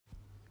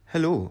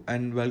Hello,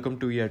 and welcome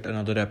to yet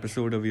another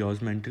episode of Yours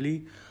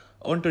Mentally.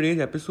 On today's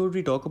episode,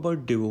 we talk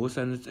about divorce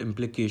and its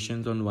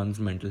implications on one's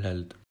mental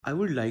health. I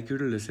would like you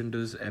to listen to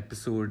this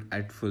episode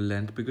at full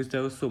length because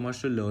there was so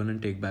much to learn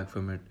and take back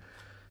from it.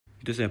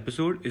 This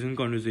episode is in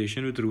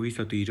conversation with Ruhi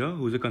Satija,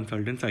 who's a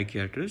consultant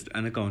psychiatrist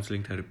and a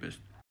counseling therapist.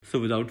 So,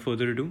 without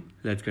further ado,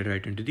 let's get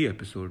right into the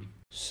episode.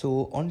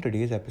 So, on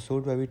today's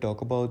episode, where we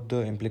talk about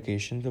the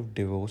implications of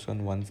divorce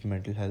on one's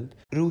mental health,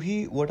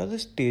 Ruhi, what are the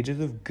stages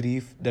of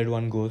grief that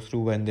one goes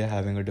through when they're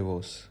having a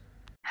divorce?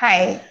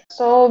 Hi.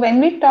 So when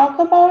we talk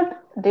about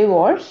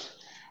divorce,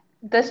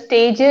 the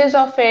stages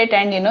of it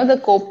and the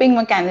coping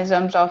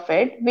mechanisms of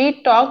it,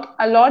 we talk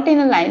a lot in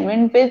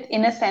alignment with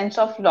in a sense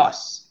of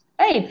loss,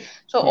 right?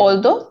 So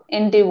although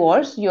in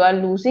divorce you are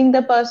losing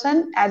the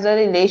person as a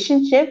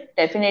relationship,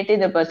 definitely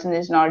the person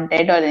is not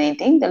dead or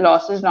anything. The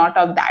loss is not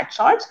of that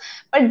sort,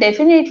 but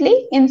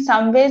definitely in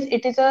some ways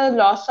it is a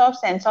loss of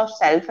sense of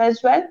self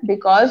as well,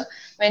 because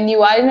when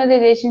you are in a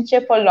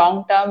relationship for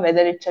long term,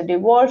 whether it's a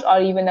divorce or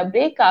even a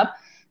breakup,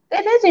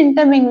 there is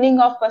intermingling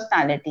of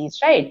personalities,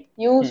 right?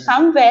 You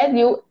somewhere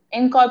you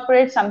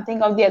incorporate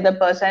something of the other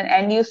person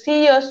and you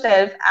see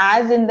yourself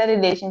as in the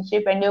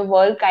relationship, and your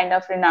world kind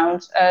of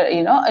revolves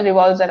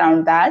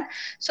around that.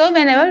 So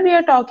whenever we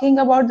are talking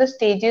about the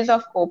stages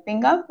of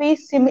coping up,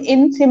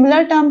 in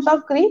similar terms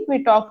of grief,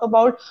 we talk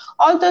about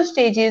all those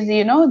stages.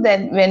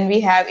 Then when we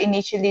have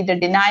initially the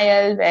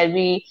denial, where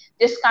we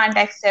just can't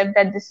accept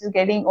that this is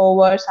getting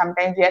over.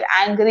 Sometimes we are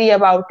angry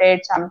about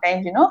it.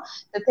 Sometimes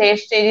the third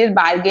stage is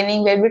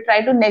bargaining, where we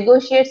try to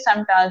negotiate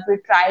some terms, we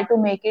try to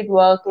make it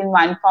work in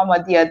one form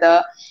or the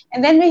other.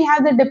 And then we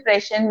have the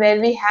depression, where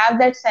we have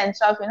that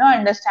sense of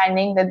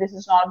understanding that this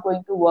is not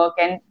going to work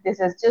and this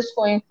is just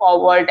going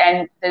forward,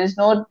 and there is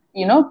no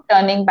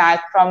turning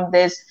back from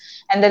this,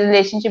 and the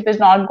relationship is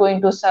not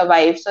going to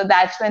survive. So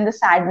that's when the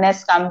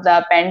sadness comes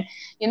up, and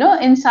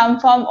in some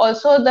form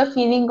also the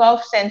feeling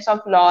of sense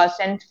of loss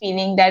and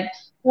feeling that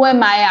who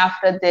am I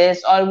after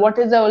this, or what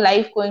is our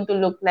life going to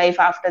look like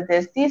after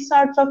this. These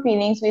sorts of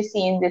feelings we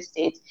see in this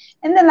stage.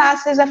 And the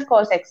last is of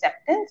course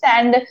acceptance.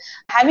 And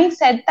having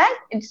said that,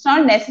 it's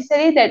not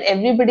necessary that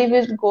everybody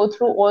will go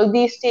through all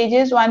these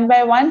stages one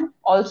by one.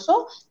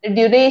 Also, the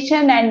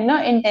duration and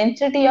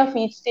intensity of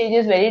each stage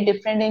is very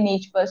different in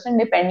each person,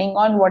 depending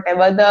on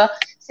whatever the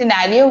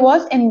scenario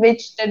was in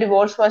which the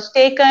divorce was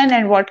taken,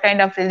 and what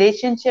kind of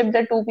relationship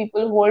the two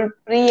people hold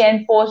pre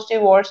and post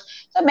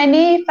divorce. So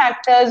many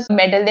factors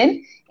meddle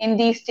in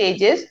these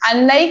stages.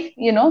 Unlike,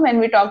 when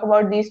we talk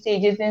about these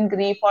stages in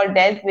grief or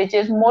death, which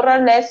is more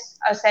or less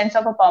a sense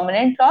of a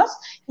permanent loss,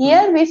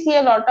 here we see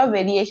a lot of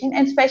variation,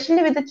 and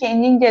especially with the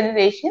changing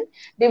generation,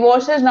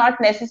 divorce is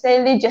not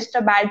necessarily just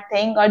a bad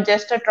thing or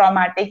just a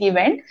traumatic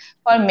event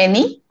for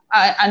many.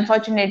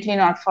 Unfortunately,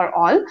 not for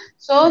all.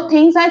 So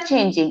things are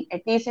changing.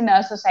 At least in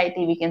our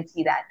society, we can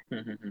see that.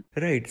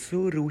 Right,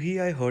 so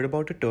Ruhi, I heard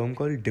about a term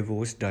called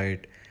divorce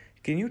diet.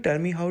 Can you tell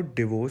me how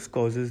divorce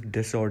causes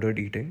disordered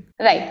eating?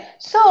 Right.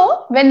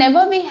 So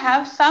whenever we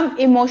have some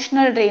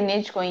emotional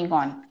drainage going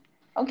on,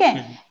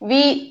 okay,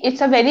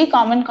 it's a very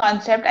common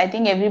concept. I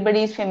think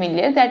everybody is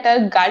familiar that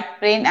our gut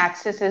brain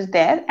axis is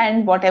there,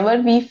 and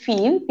whatever we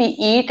feel, we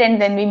eat,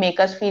 and then we make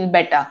us feel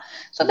better.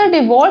 So the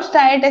divorce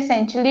diet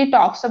essentially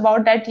talks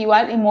about that you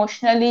are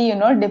emotionally,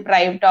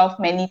 deprived of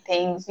many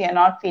things. You're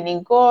not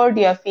feeling good.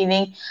 You're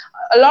feeling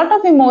a lot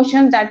of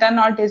emotions that are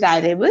not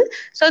desirable.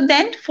 So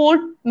then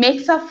food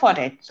makes up for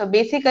it. So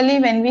basically,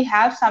 when we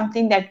have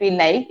something that we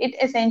like, it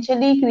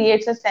essentially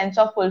creates a sense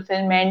of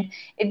fulfillment.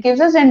 It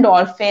gives us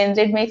endorphins.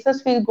 It makes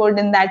us feel good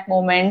in that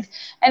moment.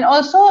 And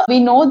also, we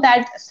know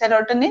that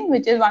serotonin,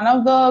 which is one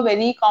of the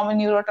very common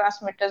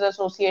neurotransmitters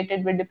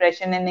associated with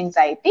depression and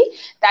anxiety,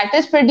 that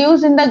is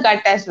produced in the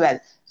gut as well.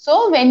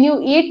 So when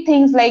you eat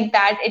things like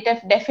that, it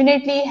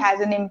definitely has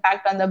an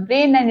impact on the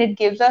brain, and it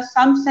gives us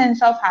some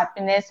sense of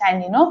happiness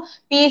and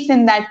peace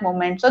in that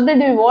moment. So the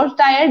divorce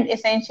diet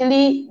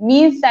essentially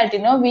means that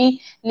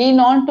we lean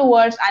on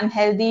towards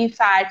unhealthy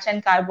fats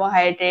and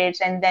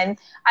carbohydrates, and then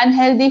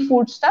unhealthy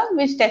food stuff,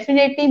 which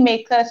definitely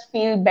makes us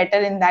feel better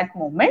in that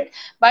moment.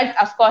 But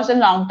of course, the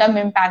long term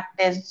impact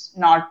is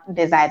not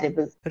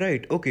desirable.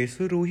 Right, okay,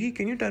 so Ruhi,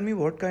 can you tell me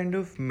what kind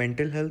of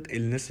mental health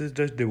illnesses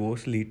does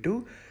divorce lead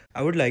to?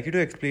 I would like you to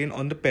explain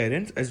on the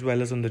parents as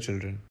well as on the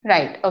children.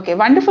 Right. Okay.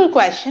 Wonderful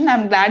question.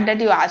 I'm glad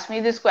that you asked me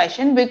this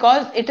question,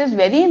 because it is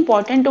very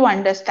important to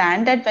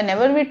understand that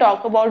whenever we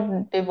talk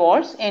about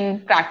divorce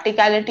in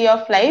practicality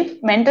of life,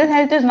 mental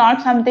health is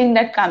not something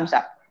that comes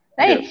up.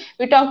 Right.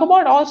 We talk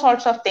about all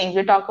sorts of things.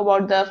 We talk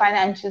about the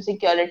financial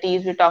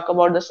securities. We talk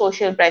about the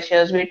social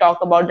pressures. We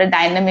talk about the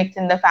dynamics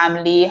in the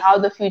family, how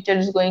the future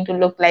is going to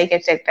look like,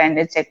 etc. and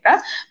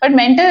etc. But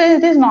mental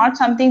health is not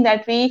something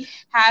that we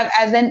have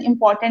as an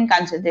important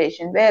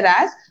consideration.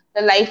 Whereas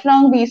the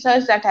lifelong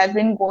research that has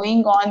been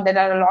going on, there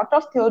are a lot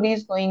of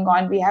theories going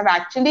on. We have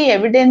actually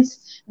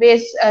evidence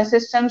based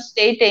systems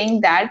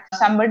stating that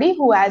somebody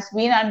who has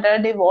been under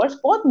divorce,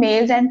 both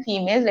males and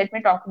females, let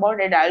me talk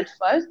about adults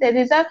first, there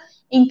is a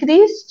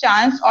increased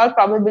chance or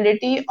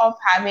probability of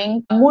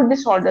having mood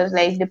disorders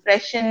like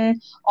depression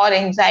or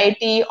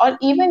anxiety, or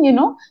even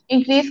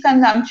increased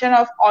consumption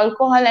of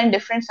alcohol and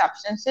different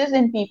substances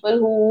in people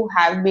who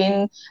have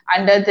been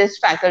under this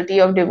faculty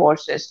of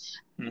divorces.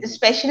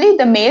 Especially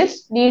the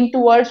males lean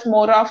towards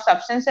more of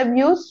substance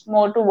abuse,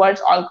 more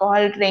towards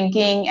alcohol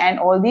drinking and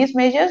all these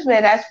measures,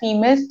 whereas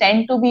females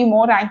tend to be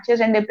more anxious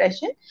and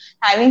depression.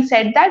 Having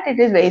said that, it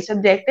is very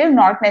subjective,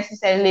 not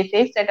necessarily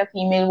fixed that a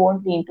female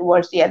won't lean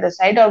towards the other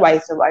side or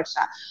vice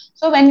versa.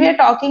 So when we are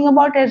talking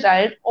about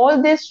result,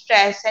 all this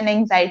stress and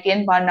anxiety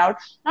and burnout,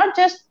 not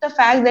just the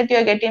fact that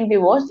you're getting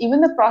divorced,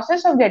 even the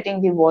process of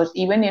getting divorced,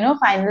 even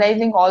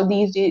finalizing all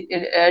these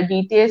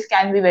details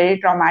can be very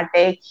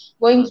traumatic.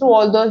 Going through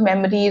all those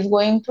memories,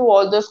 going through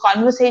all those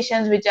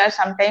conversations which are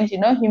sometimes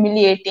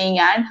humiliating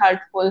and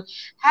hurtful,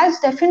 has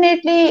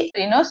definitely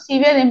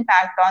severe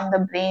impact on the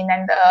brain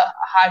and the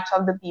hearts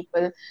of the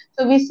people.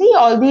 So we see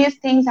all these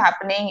things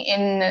happening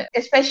in,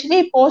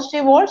 especially post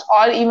divorce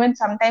or even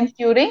sometimes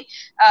during,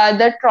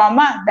 the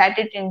trauma that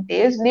it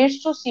entails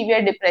leads to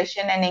severe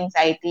depression and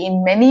anxiety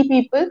in many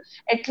people.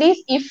 At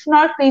least if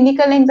not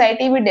clinical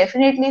anxiety, we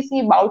definitely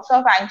see bouts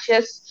of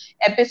anxious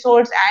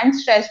episodes and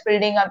stress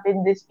building up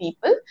in these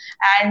people,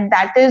 and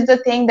that is the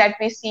thing that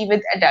we see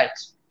with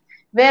adults.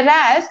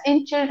 Whereas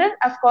in children,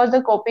 of course,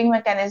 the coping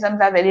mechanisms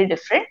are very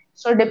different.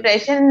 So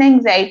depression and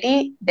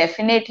anxiety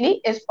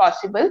definitely is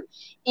possible.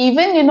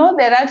 Even,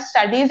 there are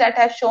studies that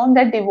have shown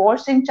that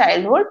divorce in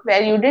childhood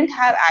where you didn't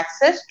have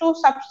access to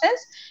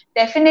substance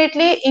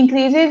definitely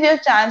increases your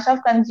chance of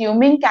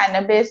consuming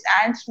cannabis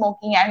and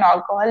smoking and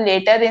alcohol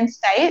later in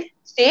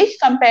stage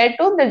compared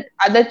to the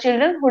other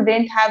children who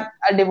didn't have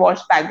a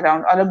divorce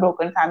background or a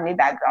broken family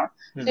background.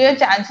 So your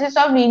chances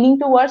of leaning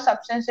towards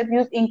substance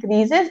abuse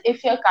increases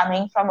if you're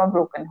coming from a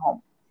broken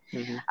home.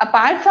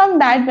 Apart from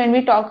that, when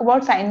we talk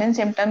about signs and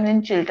symptoms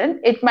in children,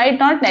 it might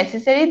not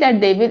necessarily that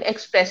they will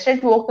express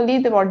it vocally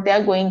what they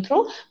are going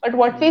through, but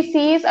what we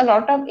see is a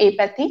lot of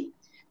apathy.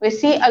 We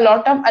see a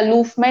lot of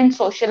aloofment,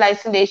 social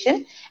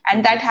isolation,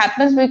 and that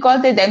happens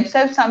because they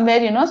themselves somewhere,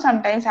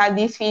 sometimes have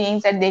these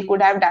feelings that they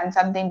could have done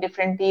something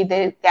differently.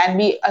 There can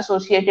be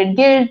associated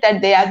guilt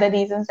that they are the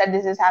reasons that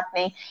this is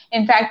happening.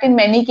 In fact, in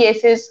many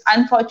cases,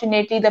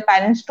 unfortunately, the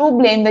parents do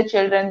blame the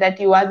children that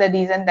you are the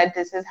reason that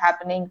this is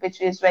happening,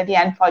 which is very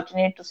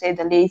unfortunate to say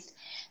the least.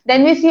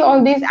 Then we see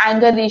all these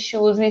anger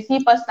issues. We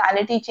see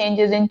personality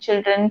changes in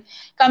children.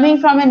 Coming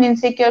from an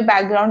insecure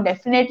background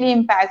definitely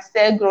impacts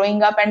their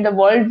growing up and the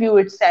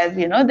worldview itself.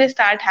 They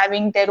start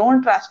having their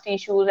own trust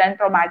issues and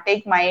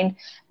traumatic mind.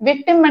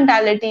 Victim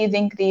mentality is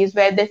increased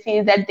where they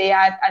feel that they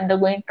are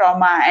undergoing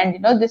trauma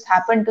and this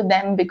happened to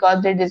them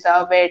because they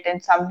deserve it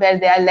and somewhere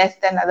they are less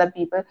than other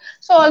people.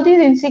 So all these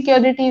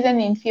insecurities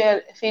and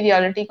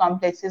inferiority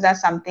complexes are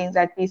some things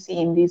that we see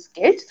in these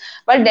kids.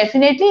 But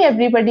definitely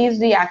everybody's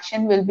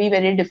reaction will be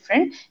very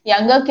different.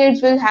 Younger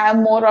kids will have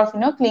more of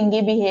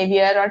clingy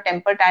behavior or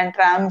temper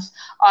tantrums,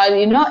 or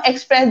they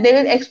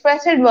will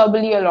express it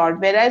verbally a lot.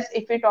 Whereas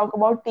if we talk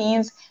about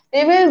teens,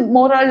 they will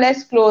more or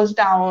less close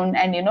down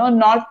and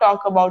not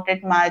talk about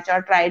it much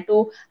or try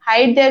to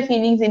hide their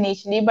feelings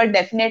initially, but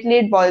definitely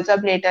it boils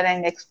up later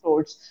and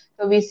explodes.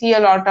 So we see a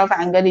lot of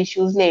anger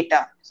issues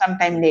later,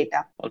 sometime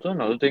later. Also,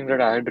 another thing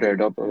that I had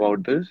read up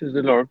about this is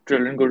a lot of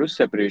children go to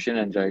separation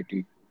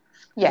anxiety.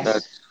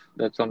 Yes.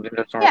 That's something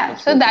that's not Yeah, often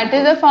so spoken that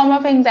is about. a form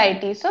of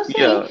anxiety. So, see,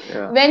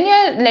 Yeah. when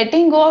you're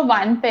letting go of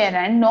one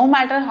parent, no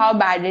matter how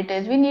bad it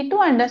is, we need to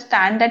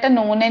understand that a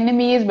known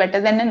enemy is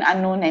better than an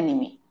unknown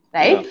enemy,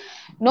 Yeah. right?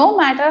 No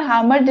matter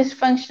how much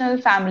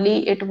dysfunctional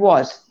family it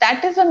was,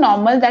 that is a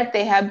normal that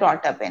they have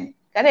brought up in.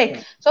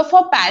 Correct. So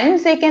for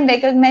parents, they can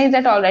recognize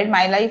that, all right,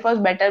 my life was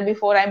better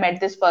before I met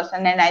this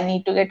person and I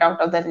need to get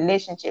out of the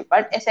relationship.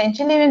 But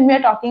essentially, when we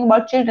are talking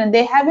about children,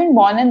 they have been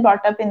born and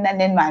brought up in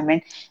that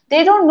environment.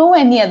 They don't know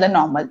any other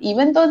normal,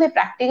 even though they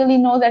practically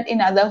know that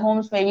in other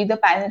homes, maybe the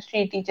parents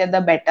treat each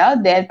other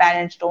better, their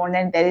parents don't,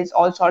 and there is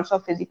all sorts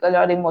of physical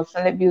or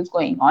emotional abuse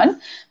going on.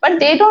 But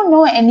they don't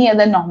know any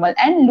other normal.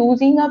 And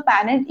losing a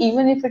parent,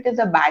 even if it is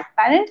a bad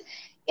parent,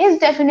 is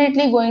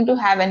definitely going to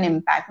have an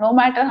impact, no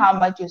matter how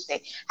much you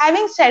say.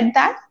 Having said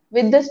that,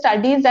 with the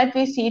studies that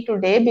we see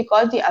today,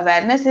 because the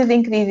awareness is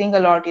increasing a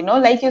lot,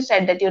 like you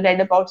said that you read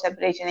about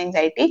separation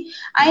anxiety,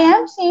 I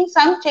am seeing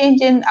some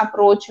change in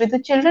approach with the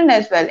children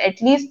as well,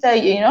 at least the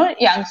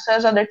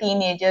youngsters or the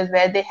teenagers,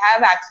 where they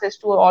have access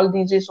to all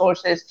these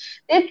resources.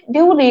 They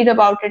do read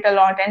about it a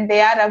lot and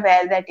they are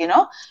aware that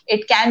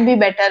it can be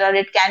better or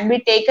it can be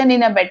taken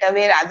in a better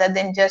way rather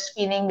than just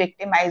feeling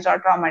victimized or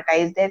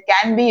traumatized. There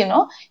can be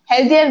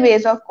healthier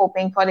ways of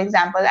coping. For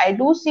example, I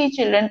do see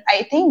children,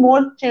 I think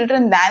more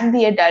children than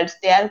the adults, adults,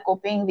 they are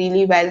coping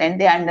really well and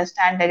they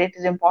understand that it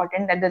is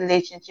important that the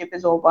relationship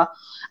is over.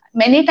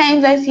 Many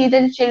times I see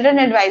the children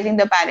advising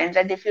the parents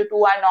that if you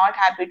two are not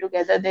happy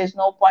together, there's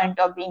no point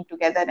of being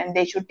together and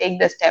they should take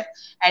the step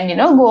and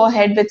go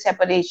ahead with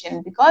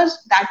separation,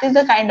 because that is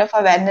the kind of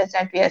awareness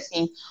that we are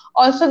seeing.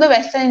 Also the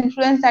Western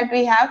influence that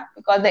we have,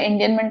 because the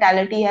Indian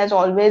mentality has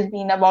always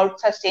been about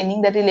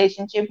sustaining the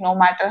relationship no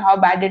matter how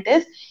bad it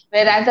is,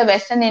 whereas the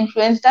Western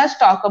influence does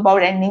talk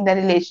about ending the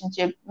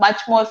relationship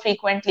much more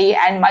frequently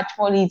and much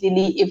more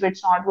easily if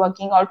it's not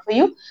working out for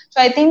you.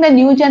 So I think the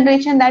new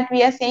generation that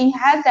we are seeing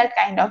has that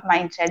kind of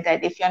mindset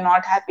that if you're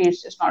not happy,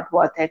 it's just not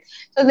worth it.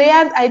 So they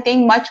are, I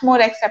think, much more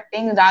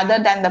accepting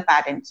rather than the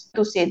parents,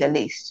 to say the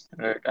least.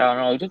 Right. And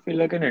I also feel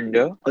like in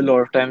India, a lot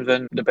of times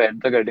when the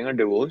parents are getting a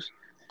divorce,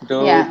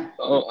 Yeah,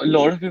 a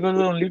lot of people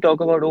will only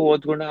talk about, oh,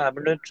 what's going to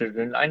happen to the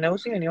children. I never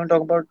see anyone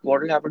talk about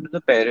what will happen to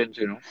the parents,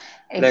 like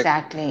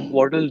exactly.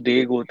 what will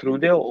they go through.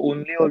 They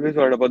only always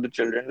heard about the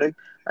children. Like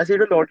I see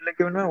it a lot, like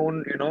even my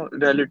own,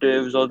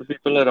 relatives or the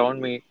people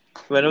around me.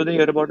 Whenever they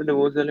hear about a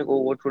divorce, they're like,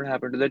 oh, what's going to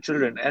happen to their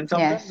children? And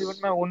sometimes even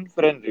Yes. my own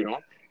friends,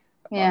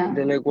 Yeah.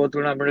 they're like, what's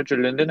going to happen to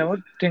children? They never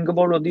think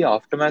about what the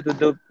aftermath with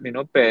the,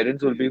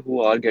 parents will be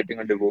who are getting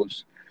a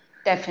divorce.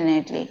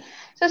 Definitely.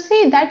 So,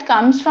 see, that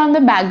comes from the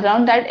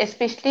background that,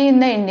 especially in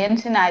the Indian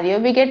scenario,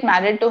 we get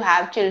married to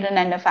have children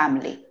and a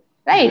family,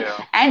 right?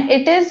 Yeah. And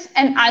it is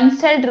an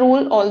unsaid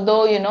rule,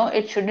 although,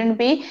 it shouldn't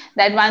be,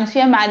 that once we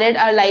are married,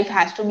 our life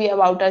has to be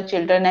about our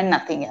children and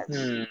nothing else.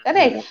 Hmm.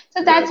 Correct. Yeah.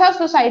 So that's Right. how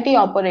society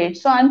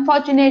operates. So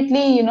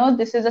unfortunately,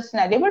 this is a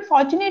scenario, but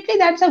fortunately,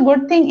 that's a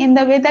good thing in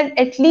the way that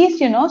at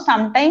least,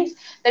 sometimes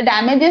the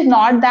damage is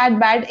not that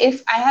bad.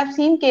 If I have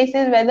seen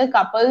cases where the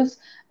couples,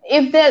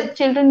 if the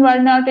children were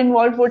not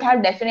involved, would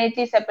have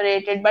definitely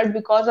separated, but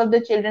because of the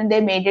children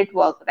they made it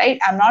work, right?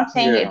 I'm not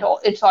saying Yeah.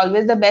 it's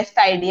always the best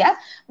idea,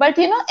 but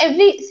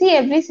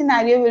every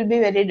scenario will be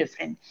very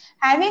different.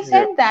 Having Yeah.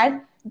 said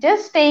that,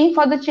 just staying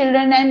for the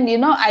children,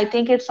 and I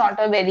think it's not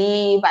a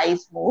very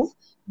wise move.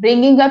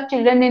 Bringing up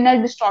children in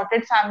a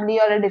distorted family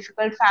or a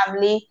difficult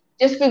family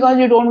just because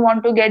you don't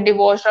want to get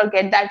divorced or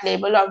get that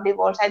label of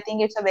divorce, I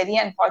think it's a very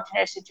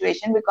unfortunate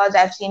situation, because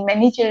I've seen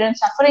many children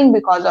suffering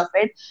because of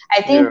it.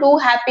 I think Yeah. two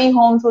happy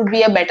homes would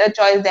be a better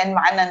choice than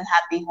one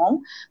unhappy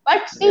home.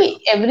 But Yeah. see,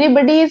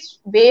 everybody's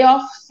way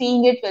of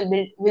seeing it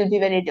will be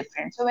very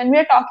different. So when we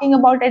are talking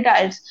about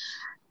adults,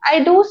 I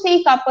do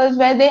see couples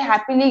where they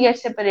happily get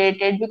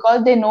separated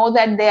because they know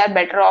that they are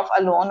better off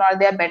alone or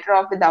they are better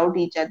off without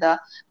each other.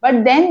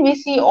 But then we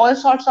see all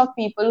sorts of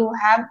people who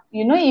have,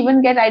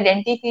 even get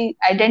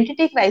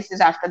identity crisis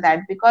after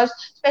that, because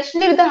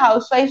especially with the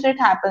housewives, it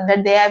happens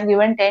that they have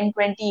given 10,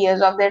 20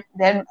 years of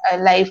their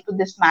life to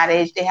this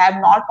marriage. They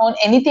have not known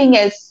anything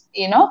else,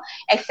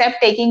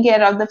 except taking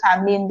care of the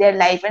family in their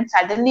life. And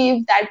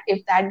suddenly,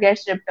 if that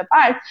gets ripped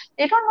apart,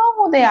 they don't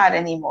know who they are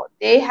anymore.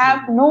 They have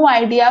Mhm. no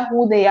idea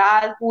who they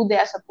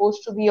are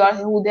supposed to be, or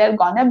who they're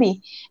gonna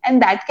be.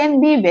 And that can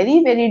be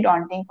very, very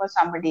daunting for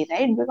somebody,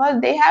 right?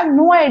 Because they have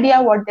no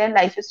idea what their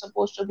life is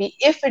supposed to be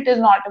if it is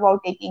not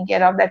about taking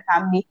care of that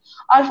family,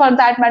 or for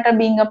that matter,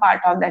 being a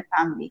part of that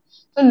family.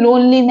 So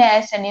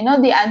loneliness and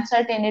the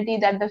uncertainty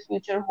that the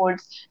future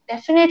holds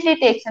definitely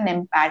takes an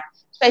impact,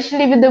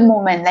 especially with the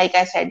movement, like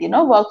I said,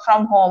 work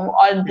from home,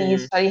 or Mhm.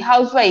 these, sorry,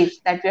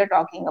 housewives that we are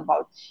talking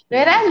about.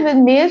 Whereas Mhm.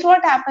 with males,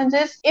 what happens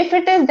is, if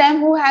it is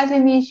them who has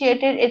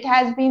initiated, it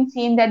has been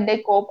seen that they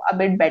cope a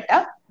bit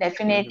better, Mhm.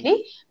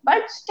 definitely.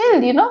 But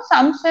still,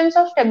 some sense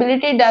of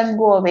stability does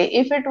go away.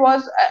 If it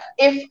was,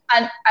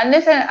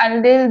 unless and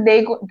until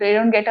they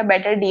don't get a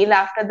better deal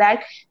after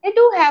that, they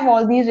do have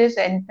all these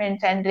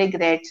resentments and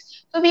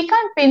regrets. So we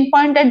can't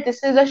pinpoint that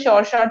this is a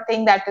sure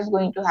thing that is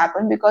going to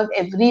happen, because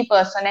every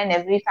person and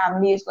every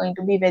family is going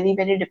to be very,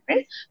 very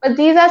different. But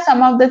these are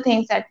some of the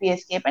things that we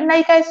escape. And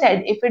like I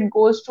said, if it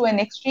goes to an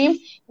extreme,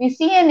 we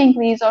see an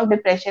increase of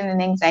depression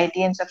and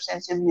anxiety and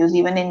substance abuse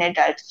even in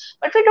adults.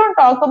 But we don't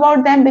talk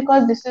about them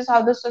because this is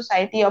how the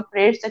society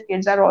operates. The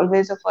kids are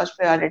always the first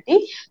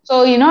priority.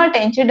 So,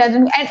 attention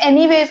doesn't. And,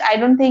 anyways, I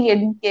don't think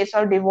in case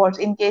of divorce,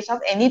 in case of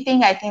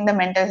anything, I think the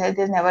mental health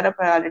is never a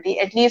priority,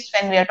 at least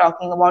when we are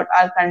talking about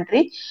our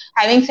country.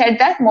 Having said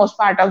that, most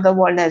part of the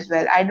world as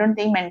well, I don't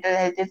think mental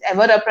health is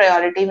ever a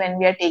priority when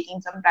we are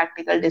taking some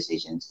practical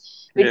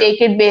decisions. We Yeah.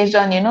 take it based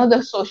on,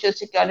 the social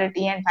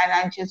security and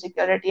financial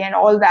security and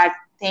all that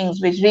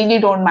things which really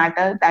don't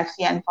matter. That's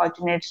the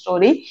unfortunate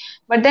story.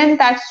 But then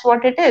that's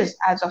what it is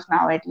as of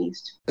now, at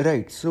least.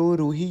 Right. So,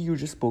 Ruhi, you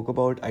just spoke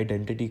about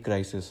identity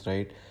crisis,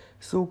 right?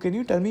 So, can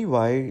you tell me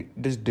why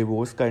does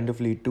divorce kind of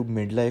lead to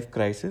midlife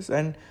crisis,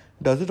 and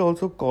does it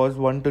also cause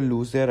one to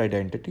lose their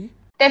identity?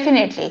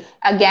 Definitely.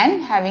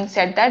 Again, having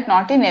said that,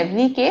 not in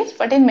every case,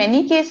 but in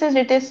many cases,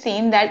 it is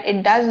seen that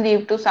it does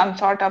lead to some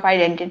sort of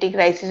identity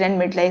crisis and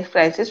midlife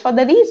crisis, for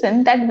the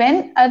reason that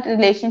when a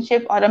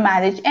relationship or a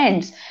marriage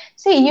ends,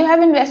 see, you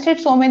have invested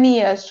so many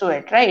years to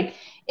it, right?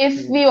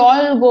 If Hmm. we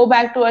all go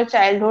back to our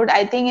childhood,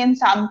 I think in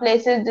some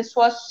places this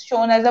was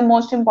shown as the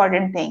most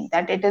important thing,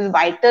 that it is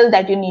vital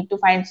that you need to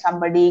find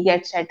somebody,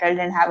 get settled,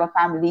 and have a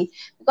family,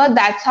 because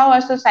that's how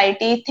our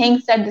society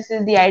thinks that this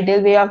is the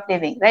ideal way of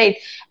living, right?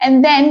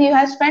 And then you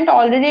have spent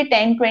already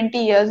 10, 20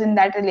 years in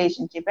that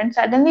relationship, and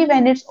suddenly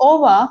when it's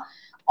over,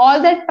 all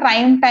that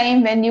prime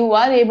time when you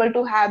are able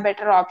to have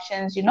better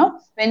options,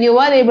 when you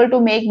are able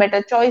to make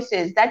better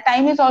choices, that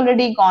time is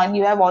already gone.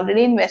 You have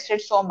already invested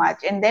so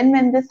much, and then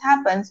when this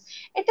happens,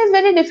 it is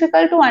very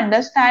difficult to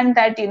understand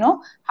that,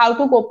 how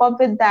to cope up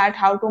with that,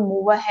 how to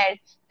move ahead.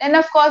 Then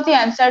of course the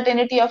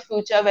uncertainty of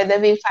future, whether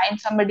we find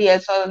somebody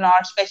else or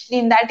not, especially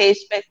in that age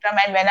spectrum.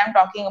 And when I'm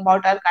talking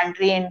about our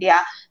country,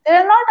 India, there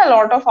are not a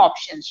lot of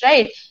options,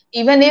 right?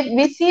 Even if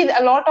we see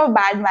a lot of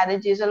bad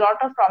marriages, a lot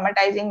of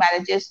traumatizing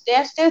marriages, they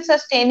are still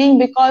sustaining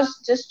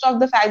because just of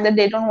the fact that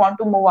they don't want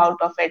to move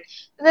out of it.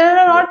 So there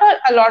are Yeah.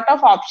 a lot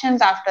of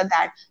options after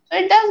that. So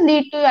it does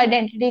lead to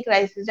identity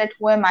crisis, that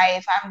who am I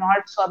if I'm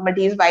not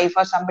somebody's wife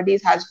or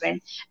somebody's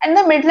husband. And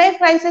the midlife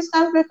crisis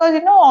comes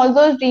because, all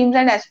those dreams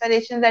and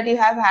aspirations that you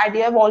have had,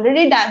 you have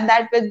already done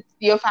that with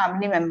your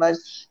family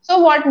members. So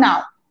what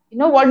now?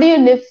 What do you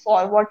live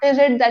for? What is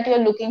it that you're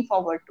looking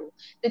forward to?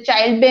 The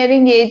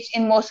childbearing age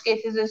in most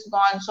cases is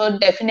gone, so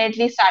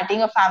definitely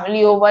starting a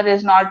family over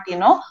is not,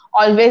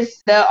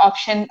 always the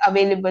option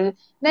available.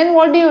 Then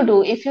what do you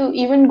do if you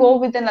even go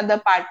with another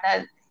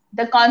partner?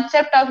 The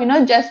concept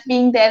of, just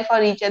being there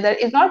for each other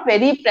is not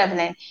very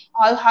prevalent.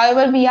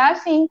 However, we are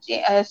seeing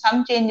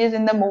some changes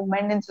in the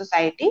movement in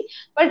society,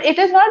 but it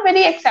is not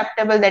very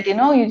acceptable that,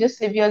 you just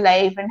live your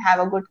life and have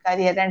a good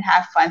career and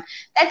have fun.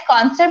 That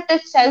concept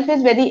itself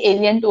is very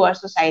alien to our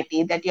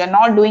society, that you're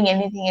not doing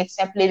anything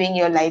except living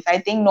your life. I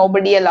think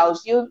nobody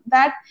allows you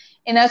that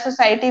in our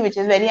society, which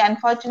is very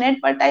unfortunate,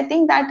 but I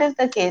think that is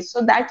the case.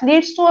 So that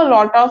leads to a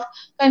lot of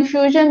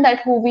confusion,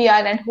 that who we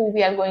are and who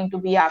we are going to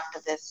be after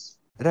this.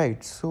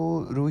 Right.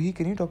 So, Ruhi,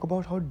 can you talk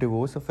about how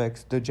divorce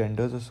affects the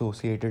genders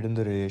associated in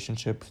the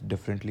relationships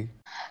differently?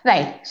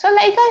 Right. So,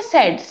 like I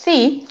said,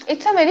 see,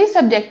 it's a very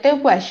subjective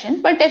question,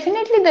 but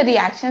definitely the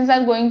reactions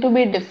are going to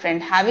be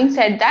different. Having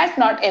said that,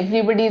 not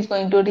everybody is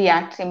going to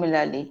react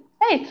similarly.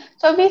 Right.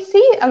 So, we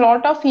see a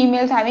lot of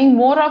females having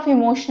more of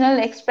emotional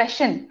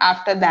expression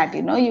after that.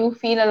 You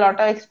feel a lot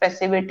of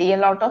expressivity, a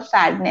lot of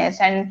sadness,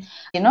 and,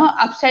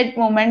 upset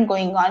moment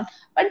going on.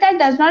 But that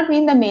does not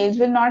mean the males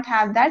will not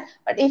have that.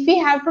 But if we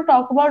have to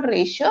talk about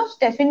ratios,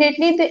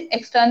 definitely the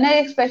external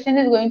expression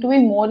is going to be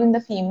more in the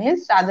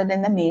females rather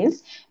than the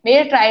males.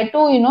 May try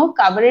to,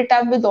 cover it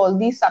up with all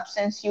these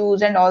substance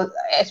use and all,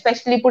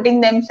 especially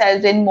putting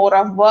themselves in more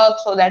of work,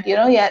 so that,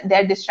 yeah,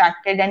 they're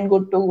distracted and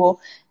good to go.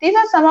 These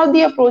are some of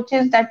the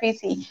approaches that we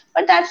see,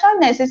 but that's not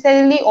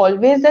necessarily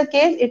always the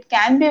case. It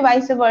can be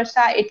vice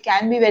versa, it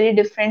can be very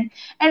different.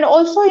 And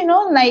also,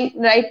 like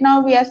right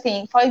now we are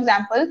seeing, for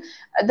example,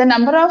 the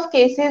number of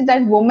cases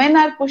that women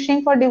are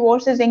pushing for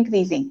divorce is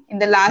increasing in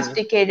the last Hmm.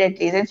 decade at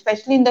least,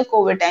 especially in the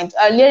COVID times.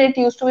 Earlier it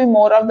used to be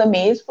more of the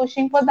males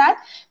pushing for that.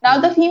 Now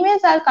the Hmm.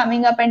 females are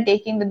coming up and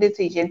taking the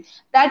decision.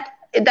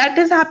 That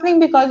is happening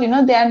because,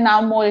 they are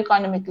now more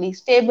economically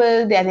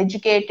stable, they are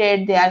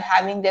educated, they are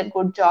having their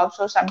good jobs,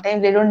 so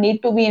sometimes they don't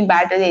need to be in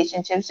bad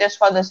relationships just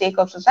for the sake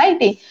of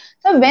society.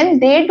 So when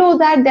they do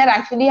that, they're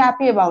actually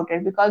happy about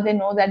it, because they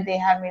know that they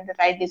have made the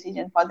right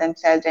decision for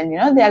themselves,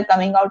 and, they are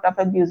coming out of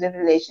abusive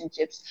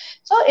relationships.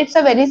 So it's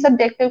a very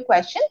subjective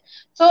question.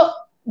 So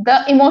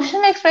the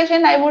emotional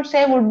expression, I would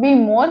say, would be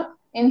more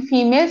in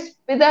females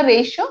with a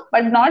ratio,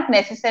 but not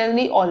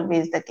necessarily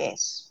always the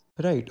case.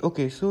 Right.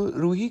 Okay. So,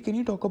 Ruhi, can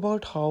you talk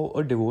about how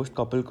a divorced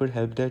couple could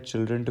help their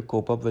children to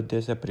cope up with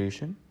their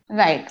separation?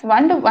 Right,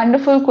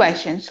 wonderful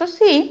question. So,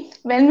 see,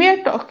 when we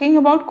are talking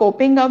about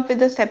coping up with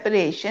the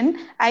separation,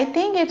 I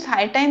think it's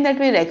high time that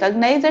we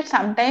recognize that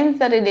sometimes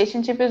the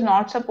relationship is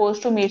not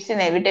supposed to meet its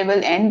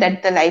inevitable end,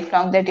 that the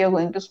lifelong that you're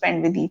going to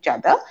spend with each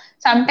other. Hmm.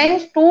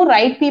 Sometimes two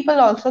right people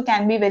also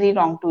can be very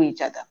wrong to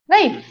each other,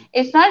 right? Hmm.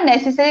 It's not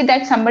necessary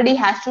that somebody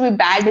has to be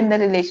bad in the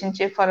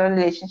relationship for a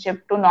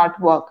relationship to not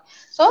work.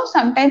 So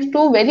sometimes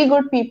two very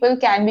good people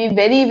can be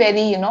very,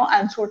 very,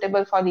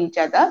 unsuitable for each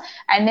other.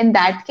 And in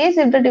that case,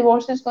 if the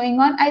divorce is going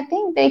on, I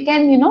think they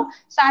can,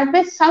 start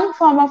with some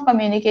form of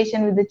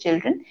communication with the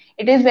children.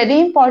 It is very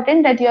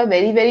important that you are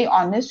very, very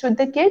honest with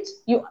the kids.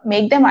 You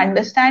make them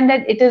understand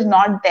that it is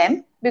not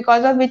them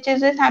because of which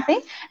is it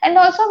happening, and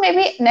also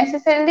maybe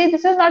necessarily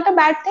this is not a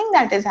bad thing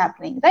that is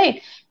happening,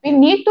 right? We Hmm.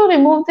 need to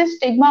remove this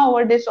stigma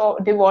over this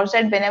divorce,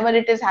 that whenever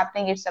it is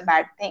happening it's a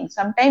bad thing.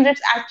 Sometimes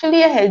it's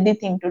actually a healthy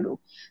thing to do.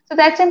 So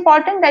that's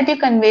important that you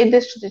convey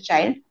this to the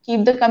child.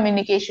 Keep the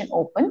communication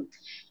open.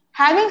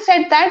 Having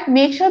said that,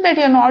 make sure that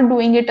you're not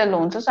doing it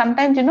alone. So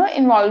sometimes,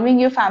 involving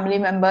your family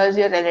members,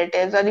 your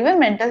relatives, or even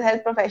mental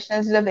health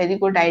professionals is a very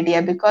good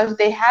idea, because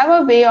they have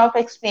a way of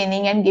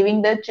explaining and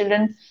giving the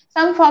children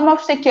some form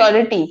of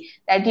security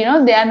that, they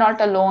are not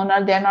alone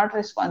or they are not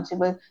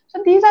responsible.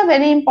 So these are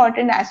very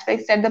important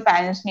aspects that the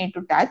parents need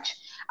to touch.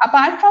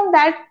 Apart from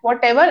that,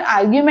 whatever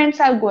arguments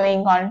are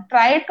going on,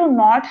 try to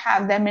not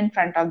have them in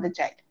front of the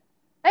child.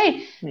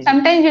 right? Hmm.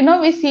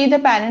 Sometimes, we see the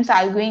parents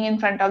arguing in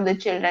front of the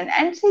children,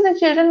 and see the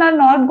children are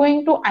not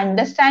going to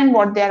understand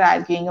what they are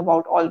arguing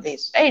about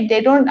always, right?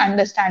 They don't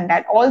understand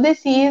that. All they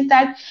see is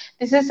that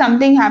this is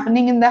something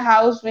happening in the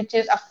house which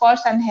is of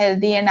course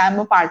unhealthy, and I'm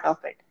a part of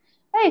it,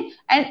 right?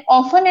 And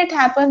often it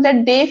happens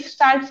that they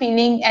start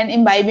feeling and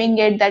imbibing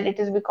it, that it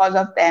is because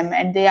of them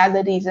and they are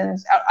the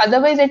reasons. Or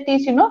otherwise, at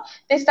least,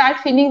 they start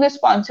feeling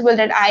responsible,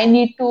 that I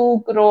need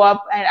to grow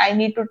up and I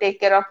need to take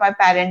care of my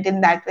parent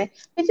in that way,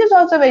 which is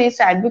also very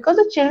sad, because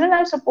the children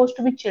are supposed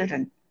to be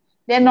children.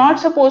 They're not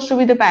Hmm. supposed to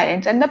be the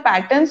parents. And the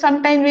pattern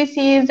sometimes we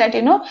see is that,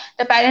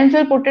 the parents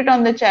will put it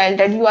on the child,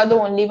 that you are the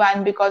only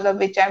one because of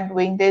which I'm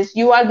doing this.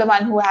 You are the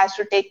one who has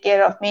to take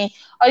care of me,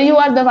 or you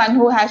are the one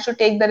who has to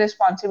take the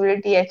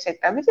responsibility,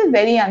 etc., which is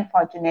very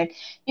unfortunate.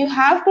 You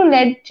have to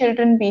let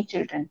children be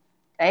children,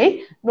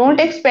 right?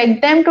 Don't Hmm.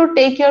 expect them to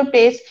take your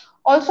place.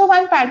 Also,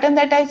 one pattern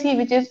that I see,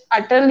 which is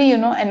utterly,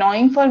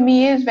 annoying for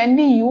me, is when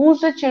we use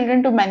the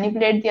children to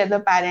manipulate the other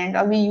parent,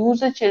 or we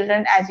use the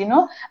children as,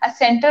 a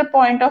center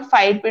point of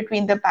fight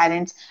between the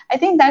parents. I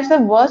think that's the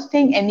worst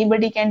thing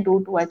anybody can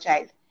do to a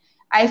child.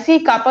 I see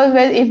couples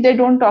where if they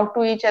don't talk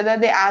to each other,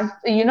 they ask,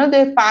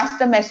 they pass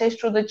the message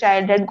to the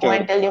child that go and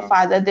Correct. tell your Yeah.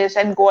 father this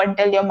and go and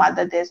tell your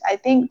mother this. I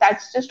think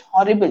that's just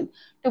horrible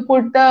to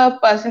put the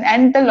person,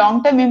 and the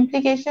long term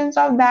implications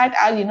of that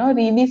are,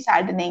 really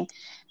saddening.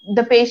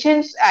 The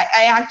patients,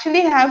 I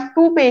actually have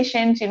two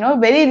patients,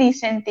 very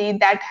recently,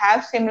 that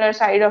have similar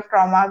side of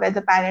trauma, where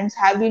the parents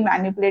have been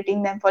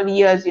manipulating them for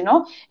years.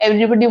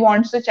 Everybody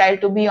wants the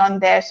child to be on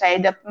their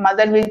side. The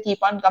mother will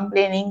keep on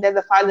complaining that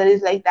the father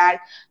is like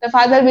that. The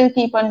father will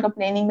keep on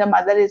complaining the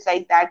mother is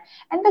like that.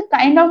 And the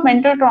kind of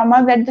mental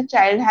trauma that the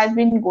child has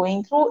been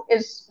going through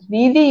is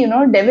really,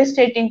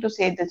 devastating, to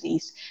say the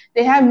least.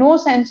 They have no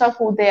sense of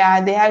who they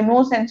are. They have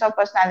no sense of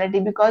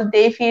personality, because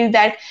they feel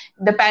that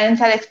the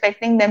parents are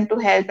expecting them to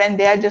help and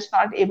they are just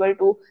not able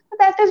to. So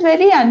that is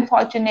very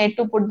unfortunate,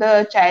 to put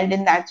the child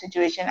in that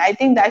situation. I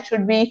think that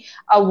should be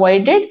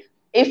avoided.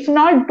 If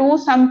not do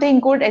something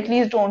good, at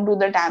least don't do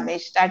the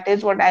damage. That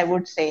is what I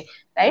would say,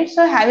 right?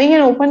 So having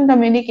an open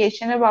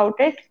communication about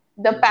it,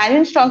 the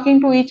parents talking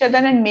to each other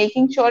and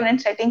making sure and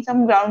setting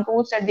some ground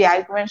rules that the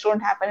arguments don't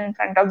happen in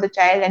front of the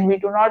child and we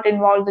do not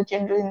involve the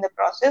children in the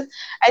process.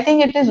 I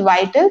think it is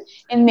vital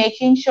in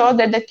making sure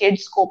that the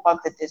kids cope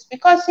up with this,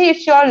 because see,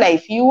 it's your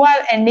life. You are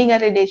ending a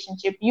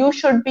relationship, you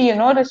should be,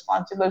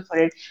 responsible for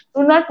it.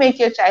 Do not make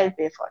your child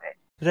pay for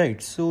it.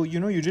 Right. So,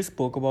 you just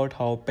spoke about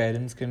how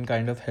parents can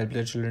kind of help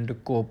their children to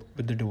cope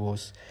with the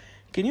divorce.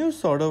 Can you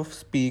sort of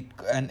speak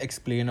and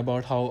explain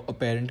about how the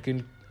parents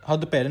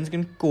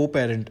can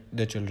co-parent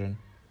their children?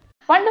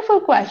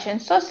 Wonderful question.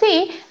 So,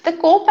 see, the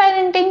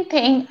co-parenting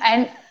thing,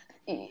 and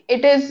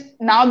it is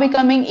now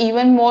becoming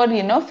even more,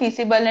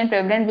 feasible and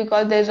prevalent,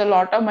 because there's a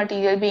lot of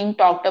material being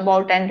talked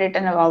about and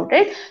written about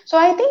it. So,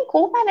 I think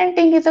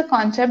co-parenting is a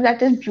concept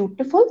that is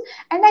beautiful,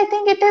 and I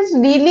think it is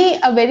really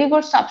a very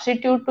good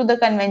substitute to the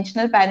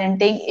conventional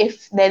parenting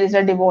if there is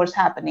a divorce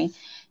happening.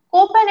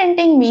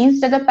 Co-parenting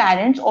means that the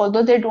parents,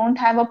 although they don't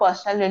have a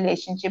personal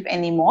relationship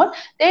anymore,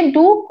 they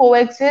do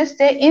coexist.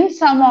 They, in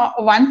some or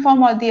one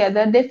form or the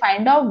other, they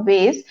find out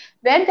ways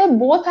where they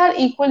both are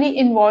equally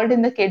involved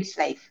in the kid's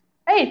life.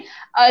 Right.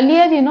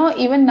 Earlier,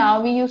 even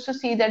now we used to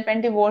see that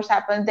when divorce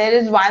happens, there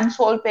is one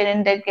sole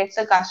parent that gets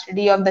the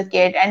custody of the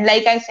kid. And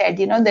like I said,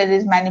 there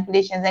is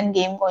manipulations and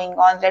game going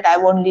on, that I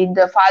won't let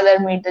the father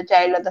meet the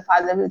child, or the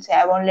father will say,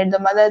 I won't let the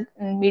mother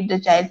meet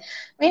the child.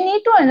 We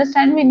need to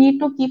understand, we need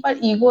to keep our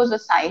egos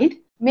aside,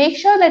 make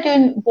sure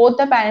that both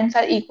the parents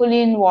are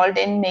equally involved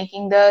in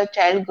making the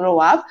child grow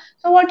up.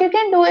 So what you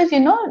can do is,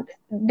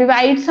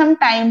 divide some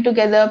time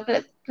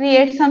together,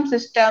 create some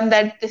system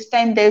that this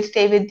time they'll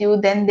stay with you,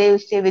 then they'll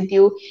stay with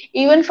you.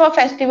 Even for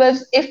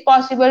festivals, if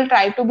possible,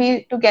 try to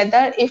be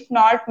together. If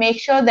not, make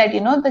sure that,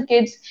 the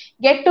kids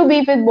get to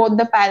be with both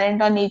the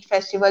parent on each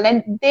festival,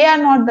 and they are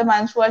not the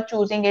ones who are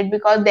choosing it,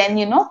 because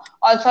then,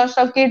 all sorts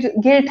of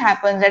guilt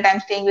happens, that I'm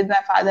staying with my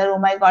father, oh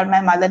my god,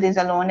 my mother is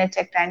alone,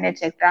 etc., and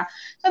etc.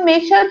 So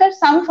make sure that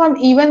some form,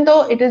 even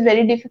though it is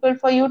very difficult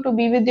for you to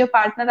be with your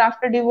partner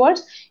after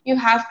divorce, you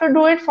have to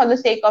do it for the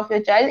sake of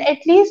your child,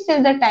 at least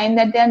till the time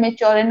that they are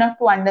mature enough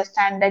to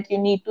understand that you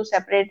need to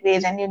separate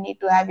ways and you need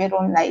to have your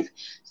own life.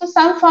 So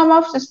some form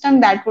of system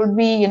that would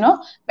be,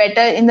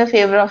 better in the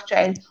favor of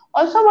child.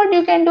 Also, what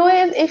you can do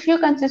is, if you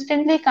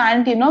consistently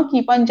can't,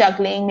 keep on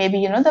juggling,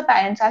 maybe, the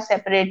parents are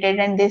separated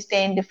and they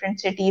stay in different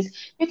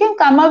cities, you can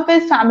come up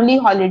with family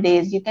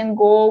holidays. You can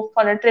go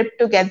for a trip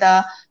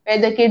together, where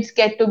the kids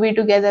get to be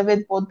together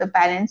with both the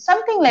parents,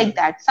 something like Hmm.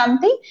 that,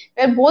 something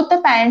where both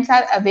the parents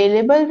are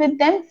available with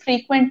them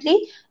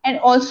frequently, and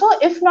also,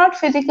 if not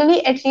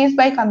physically, at least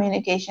by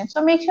communication.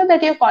 So make sure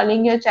that you're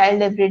calling your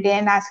child every day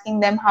and asking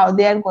them how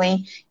they are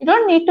going. You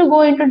don't need to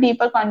go into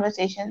deeper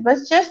conversations, but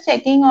just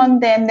checking on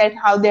them, that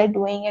how they they're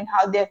doing and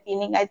how they're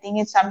feeling, I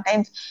think it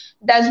sometimes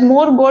does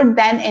more good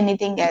than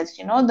anything else.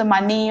 The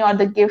money or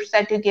the gifts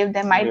that you give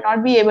them might Yeah.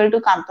 not be able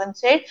to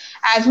compensate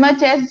as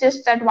much as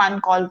just that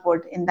one call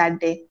would in that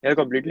day. Yeah, I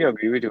completely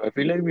agree with you. I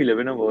feel like we live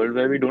in a world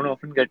where we don't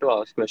often get to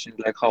ask questions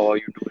like, "How are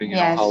you doing?"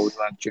 How you Yes.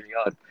 actually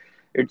are.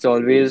 It's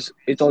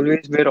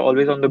always we're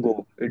always on the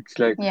go. It's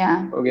like,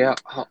 Yeah. okay,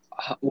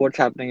 what's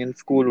happening in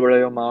school? What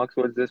are your marks?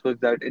 What's this?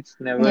 What's that? It's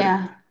never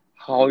Yeah.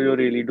 how you're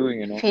really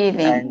doing. And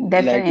Feeling,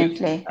 like you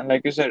definitely. and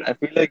like you said, I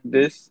feel like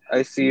this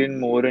I see in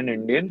more in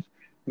Indians.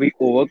 We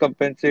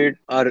overcompensate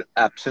our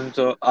absence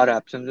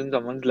in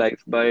someone's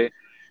life by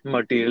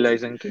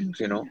materializing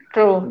things,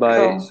 True, by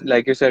true.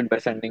 like you said, by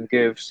sending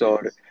gifts or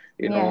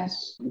you know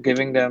Yes.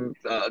 giving them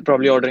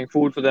probably ordering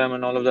food for them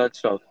and all of that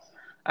stuff.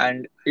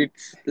 And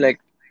it's like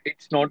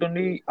it's not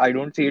only I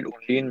don't see it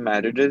only in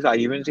marriages, I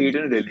even see it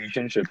in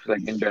relationships,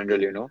 like in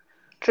general.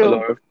 A True.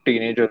 lot of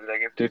teenagers,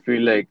 like if they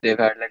feel like they've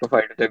had like a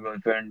fight with their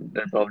girlfriend,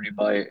 they'll probably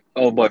buy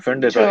or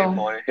boyfriend, they'll probably True.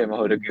 buy him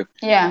or her a gift.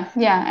 Yeah,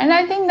 yeah. And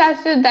I think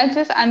that's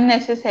just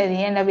unnecessary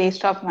and a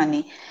waste of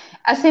money.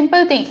 A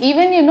simple thing,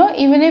 even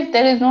if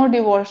there is no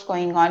divorce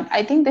going on,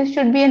 I think there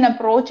should be an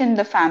approach in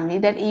the family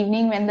that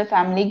evening when the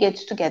family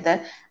gets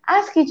together,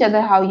 ask each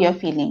other how you're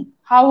feeling.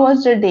 How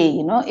was the day?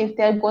 If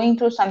they're going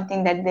through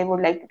something that they would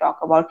like to talk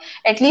about.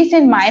 At least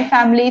in my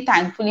family,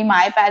 thankfully,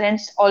 my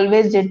parents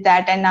always did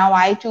that, and now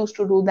I choose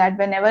to do that.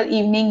 Whenever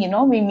evening,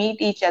 we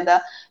meet each other,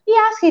 we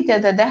ask each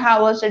other that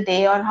how was the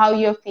day or how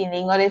you're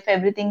feeling or if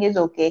everything is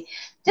okay.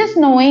 Just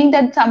Hmm. knowing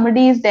that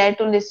somebody is there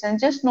to listen,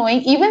 just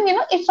knowing, even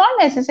it's not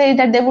necessary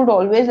that they would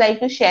always like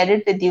to share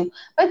it with you,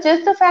 but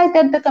just the fact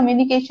that the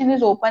communication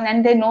is open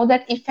and they know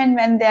that if and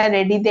when they are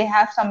ready they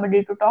have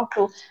somebody to talk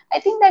to,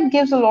 I think that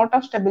gives a lot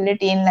of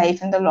stability in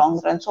life in the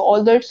long run. So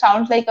although it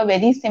sounds like a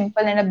very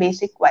simple and a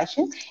basic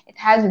question, it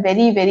has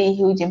very, very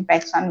huge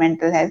impacts on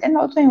mental health and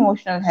also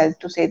emotional health,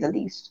 to say the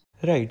least.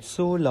 Right,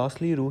 so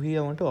lastly, Ruhi,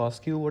 I want to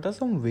ask you, what are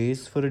some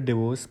ways for a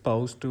divorced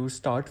spouse to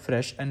start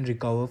fresh and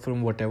recover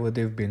from whatever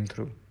they've been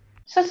through?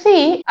 So,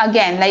 see,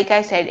 again, like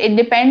I said, it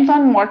depends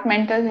on what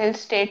mental health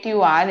state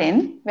you are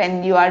in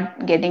when you are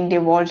getting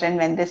divorced and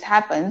when this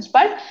happens.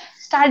 But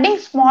starting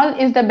small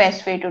is the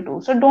best way to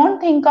do. So, don't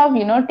think of,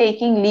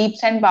 taking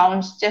leaps and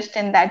bounds just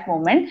in that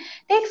moment.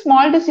 Take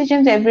small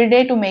decisions every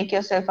day to make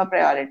yourself a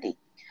priority.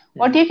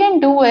 What Hmm. you can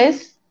do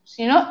is,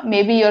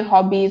 maybe your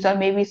hobbies or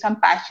maybe some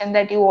passion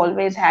that you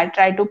always had,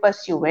 try to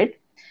pursue it.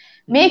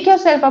 Hmm. Make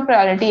yourself a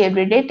priority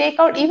every day. Take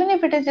out, even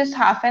if it is just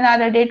half an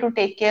hour a day to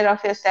take care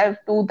of yourself,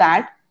 do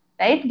that,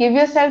 right? Give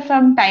yourself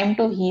some time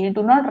to heal.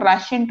 Do not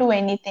rush into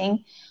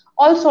anything.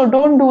 Also,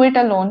 don't do it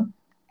alone.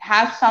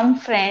 Have some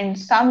friend,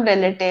 some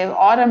relative,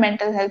 or a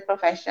mental health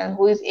professional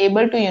who is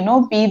able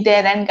to, be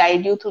there and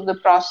guide you through the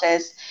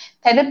process.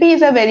 Therapy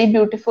is a very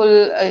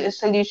beautiful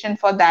solution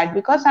for that,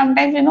 because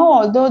sometimes,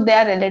 although they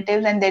are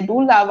relatives and they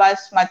do love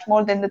us much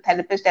more than the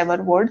therapist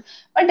ever would,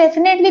 but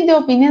definitely the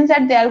opinions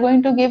that they are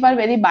going to give are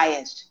very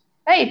biased,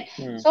 right?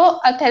 Hmm. So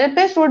a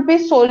therapist would be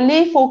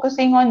solely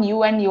focusing on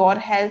you and your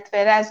health,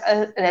 whereas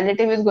a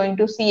relative is going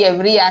to see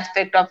every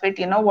aspect of it,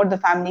 what the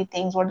family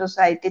thinks, what the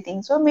society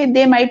thinks. So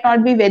they might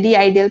not be very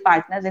ideal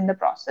partners in the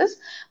process,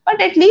 but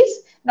at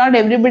least not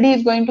everybody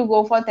is going to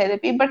go for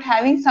therapy. But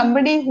having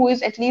somebody who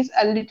is at least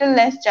a little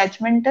less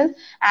judgmental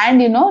and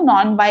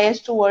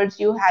non-biased towards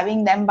you,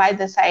 having them by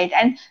the side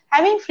and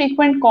having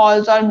frequent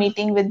calls or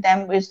meeting with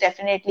them is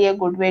definitely a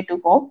good way to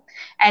go.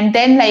 And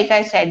then, like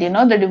I said,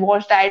 the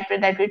divorce diet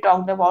that we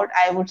talked about,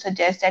 I would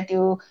suggest that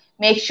you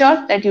make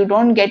sure that you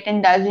don't get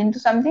indulged into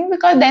something,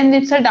 because then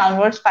it's a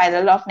downward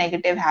spiral of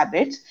negative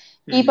habits.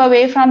 Keep Hmm.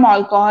 away from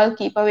alcohol,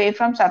 keep away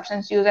from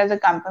substance use as a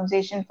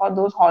compensation for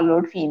those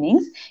hollowed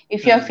feelings.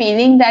 If you're Hmm.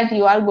 feeling that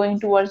you are going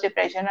towards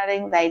depression or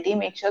anxiety,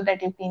 make sure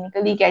that you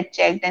clinically get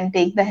checked and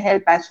take the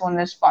help as soon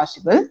as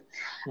possible.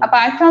 Hmm.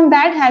 Apart from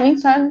that, having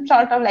some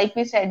sort of, like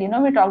we said,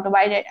 we talked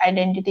about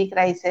identity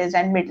crisis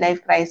and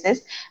midlife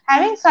crisis,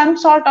 having some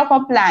sort of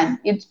a plan.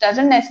 It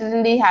doesn't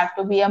necessarily have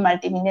to be a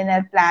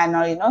multimillionaire plan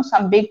or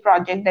some big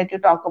project that you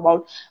talk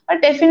about,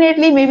 but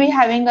definitely maybe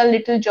having a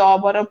little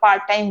job or a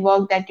part-time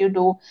work that you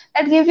do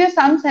that gives you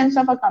some sense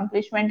of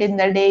accomplishment in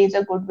the day is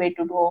a good way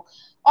to go.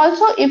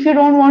 Also, if you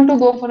don't want to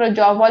go for a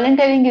job,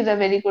 volunteering is a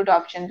very good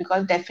option,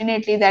 because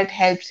definitely that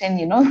helps in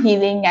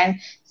healing and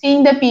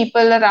seeing the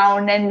people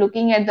around and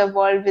looking at the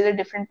world with a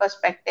different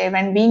perspective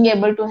and being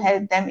able to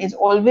help them is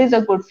always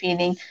a good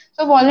feeling.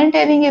 So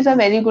volunteering is a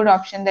very good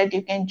option that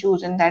you can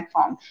choose in that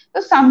form.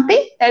 So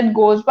something that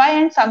goes by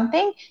and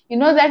something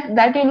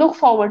that you look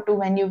forward to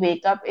when you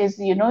wake up is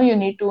you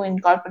need to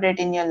incorporate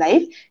in your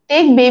life.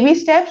 Take baby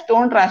steps,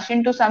 don't rush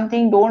into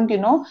something, don't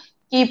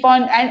keep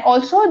on, and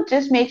also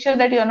just make sure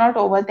that you're not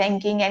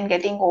overthinking and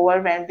getting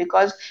overwhelmed,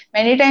 because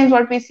many times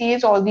what we see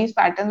is all these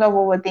patterns of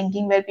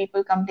overthinking where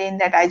people complain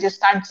that I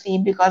just can't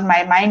sleep because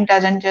my mind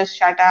doesn't just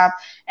shut up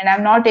and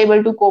I'm not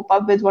able to cope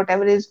up with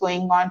whatever is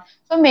going on.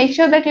 So make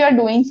sure that you are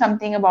doing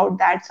something about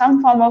that.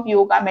 Some form of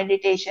yoga,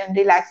 meditation,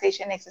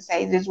 relaxation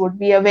exercises would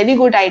be a very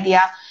good idea.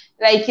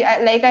 Like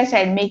I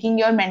said, making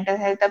your mental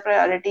health a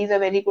priority is a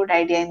very good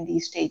idea in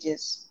these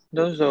stages.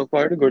 That was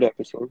quite a good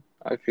episode.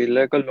 I feel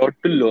like a lot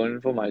to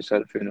learn for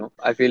myself.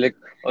 I feel like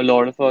a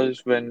lot of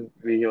us, when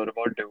we hear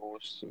about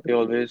divorce, we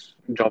always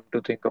jump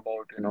to think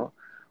about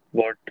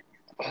what,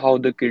 how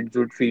the kids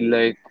would feel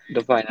like,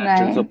 the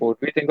financial Right. support.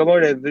 We think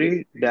about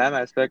every damn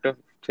aspect of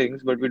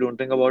things, but we don't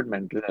think about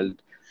mental health.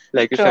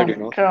 Like you said,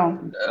 True,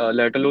 true.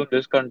 let alone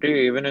this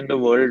country, even in the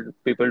world,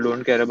 people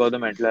don't care about the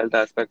mental health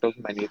aspect of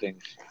many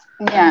things.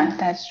 Yeah,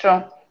 that's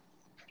true.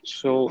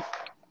 So,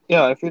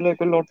 yeah, I feel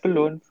like a lot to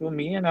learn for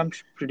me, and I'm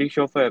pretty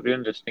sure for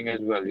everyone listening as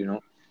well.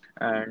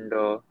 And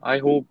I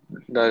hope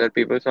that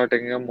people start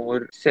taking a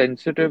more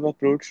sensitive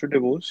approach to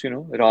divorce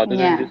rather than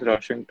Yeah, just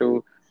rushing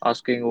to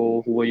asking,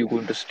 oh, who are you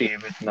going to stay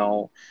with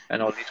now?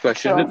 And all these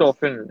questions. true.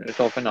 It's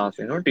often asked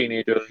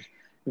teenagers,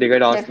 they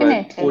get asked by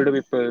Definitely.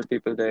 older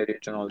people their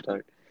age and all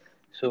that.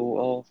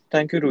 So,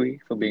 thank you, Rui,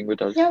 for being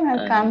with us You're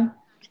and welcome.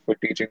 for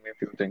teaching me a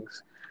few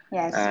things.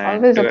 Yes, And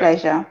always a to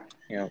pleasure.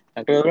 yeah.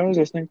 And to everyone who's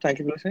listening, thank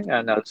you for listening,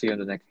 and I'll see you in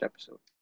the next episode.